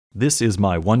This is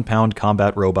my 1-pound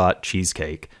combat robot,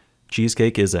 Cheesecake.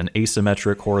 Cheesecake is an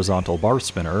asymmetric horizontal bar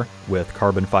spinner with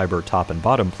carbon fiber top and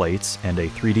bottom plates and a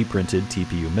 3D printed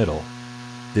TPU middle.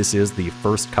 This is the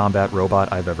first combat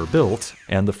robot I've ever built,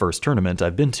 and the first tournament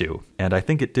I've been to, and I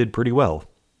think it did pretty well.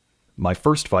 My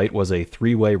first fight was a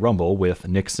 3-way rumble with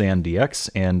Nick Sand DX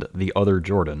and the other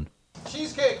Jordan.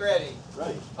 Cheesecake ready?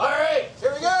 Ready. Alright,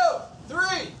 here we go!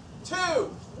 3, 2,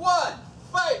 1,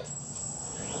 fight!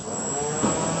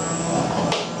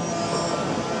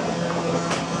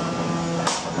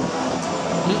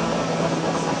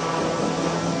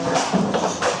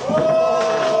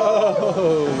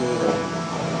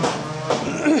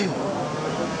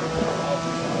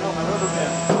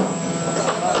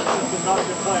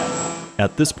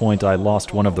 At this point, I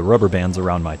lost one of the rubber bands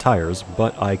around my tires,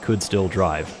 but I could still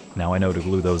drive. Now I know to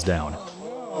glue those down.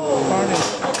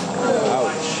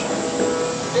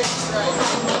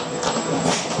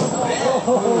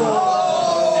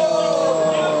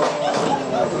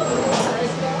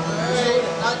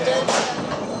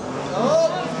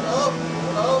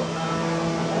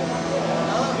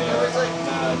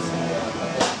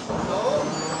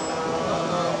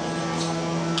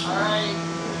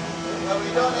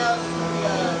 We don't have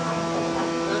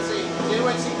let's see, did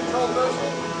anyone see control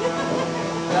motion? We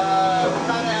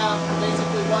kind of have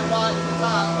basically one bot at the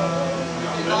top. You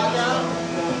can log out.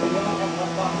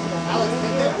 Alex,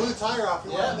 take that blue tire off.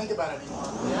 You won't think about it anymore.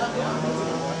 Yeah.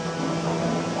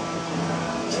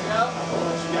 There you go.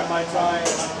 You got my tire.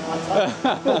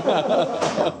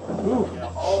 Ooh.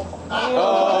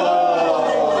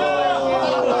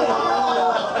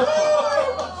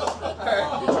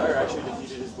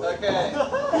 Okay.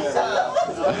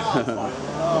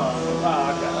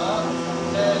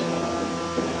 10,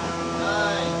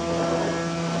 9,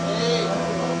 8,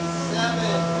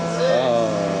 7, 6,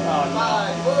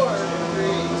 5, 4, 3,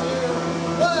 2,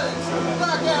 1.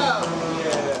 Knockout!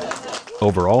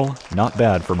 Overall, not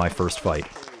bad for my first fight.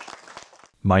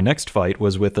 My next fight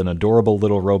was with an adorable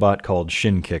little robot called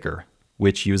Shin Kicker,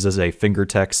 which uses a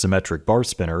FingerTech symmetric bar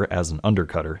spinner as an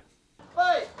undercutter.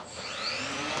 Fight!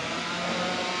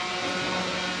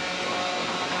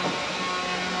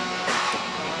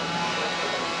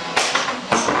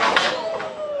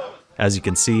 As you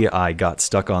can see, I got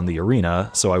stuck on the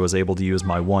arena, so I was able to use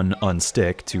my one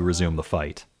unstick to resume the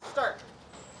fight. Start.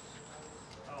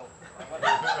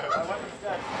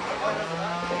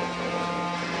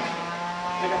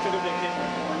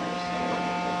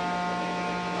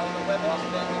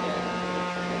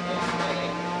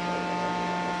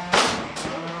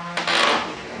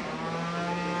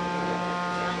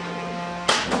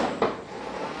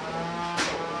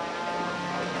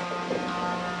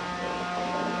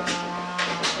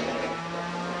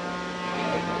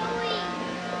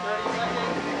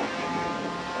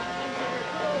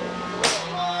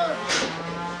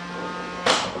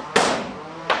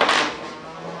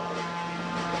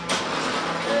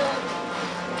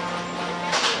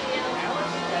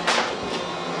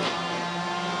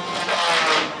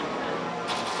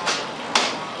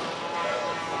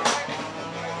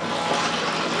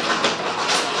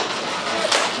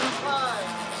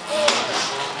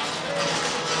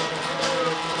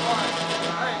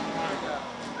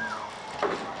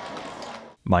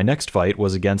 My next fight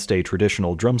was against a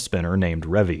traditional drum spinner named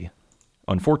Revy.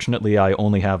 Unfortunately, I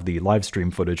only have the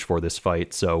livestream footage for this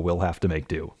fight, so we'll have to make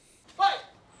do.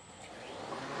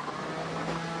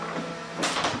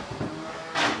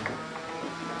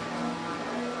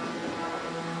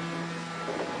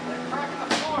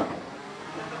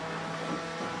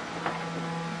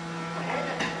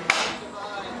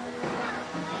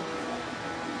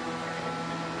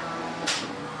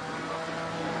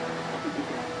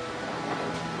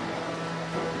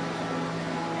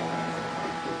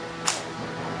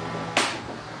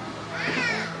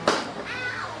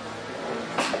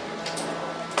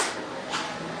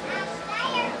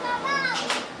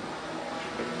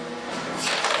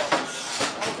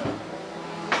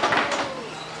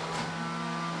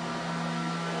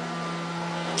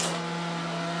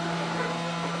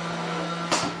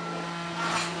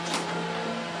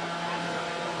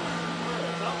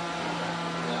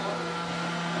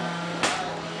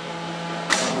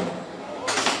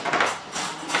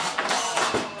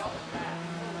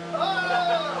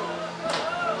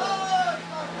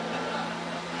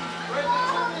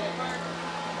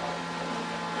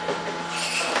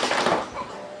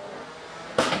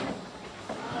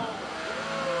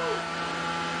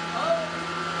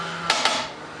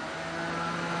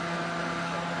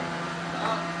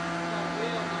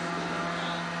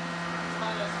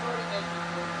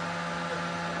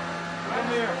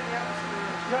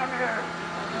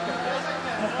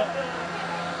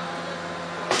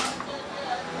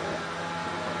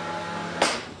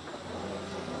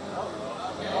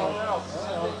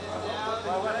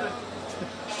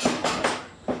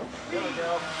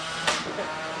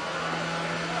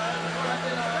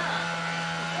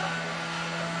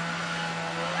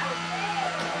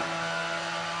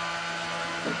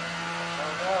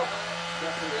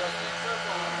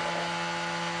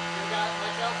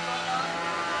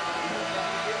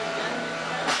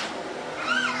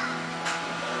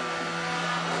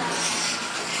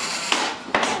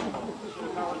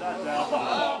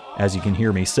 As you can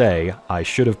hear me say, I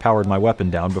should have powered my weapon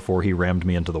down before he rammed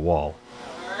me into the wall.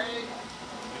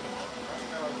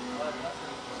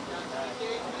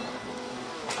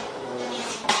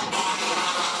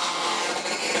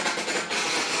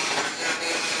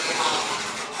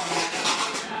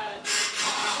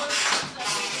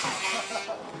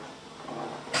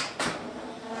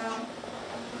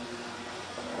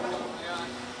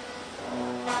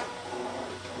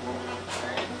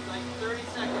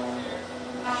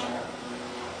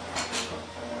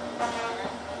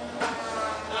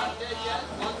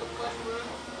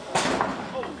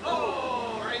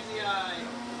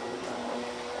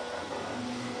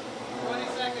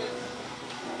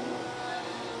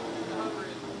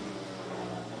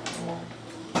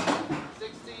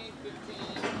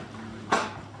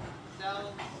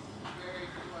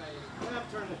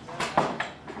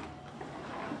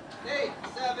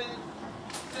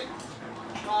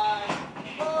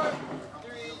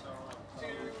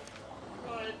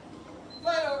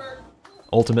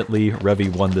 Ultimately, Revy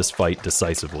won this fight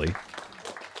decisively.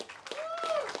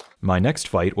 My next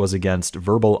fight was against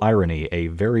Verbal Irony, a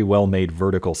very well-made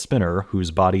vertical spinner whose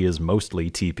body is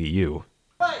mostly TPU.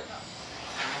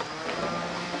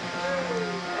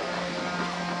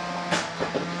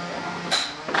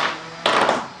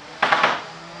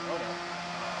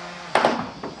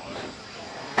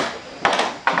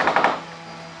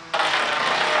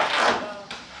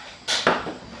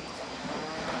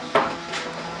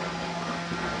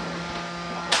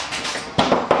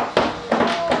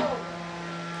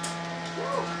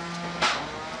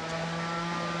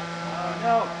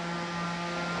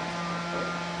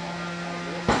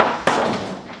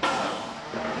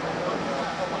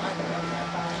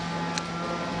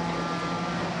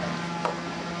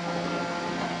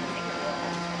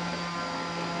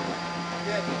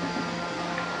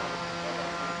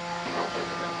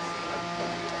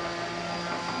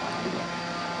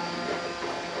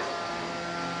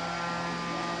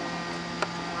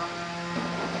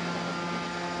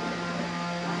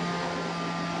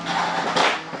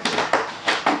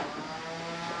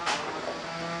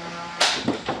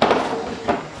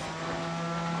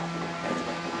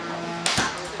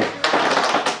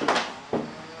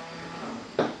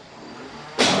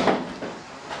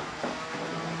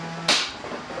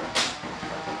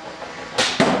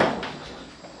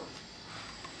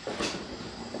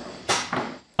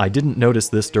 I didn't notice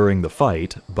this during the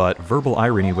fight, but Verbal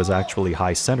Irony was actually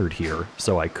high-centered here,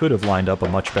 so I could have lined up a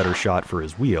much better shot for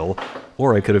his wheel,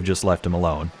 or I could have just left him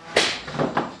alone.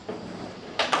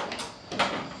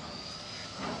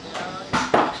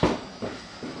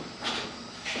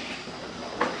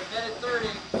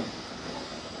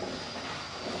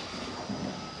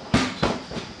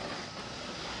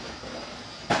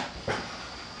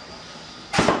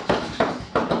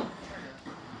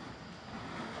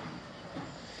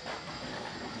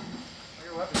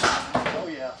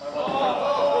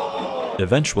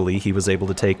 Eventually, he was able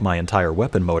to take my entire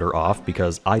weapon motor off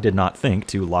because I did not think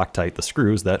to Loctite the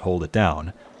screws that hold it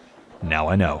down. Now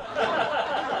I know.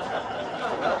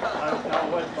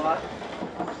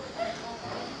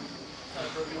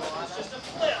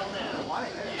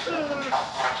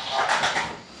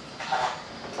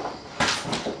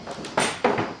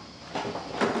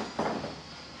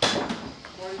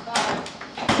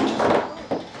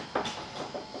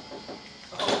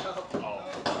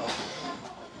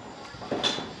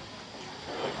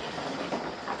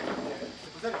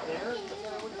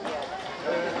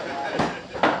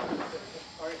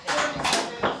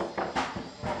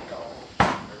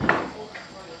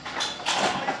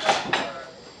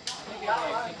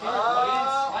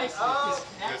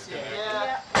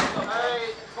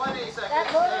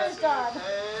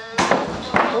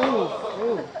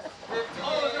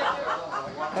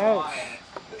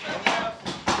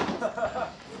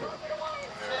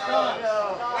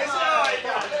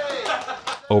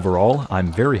 Overall,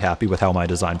 I'm very happy with how my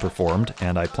design performed,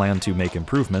 and I plan to make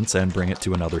improvements and bring it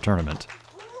to another tournament.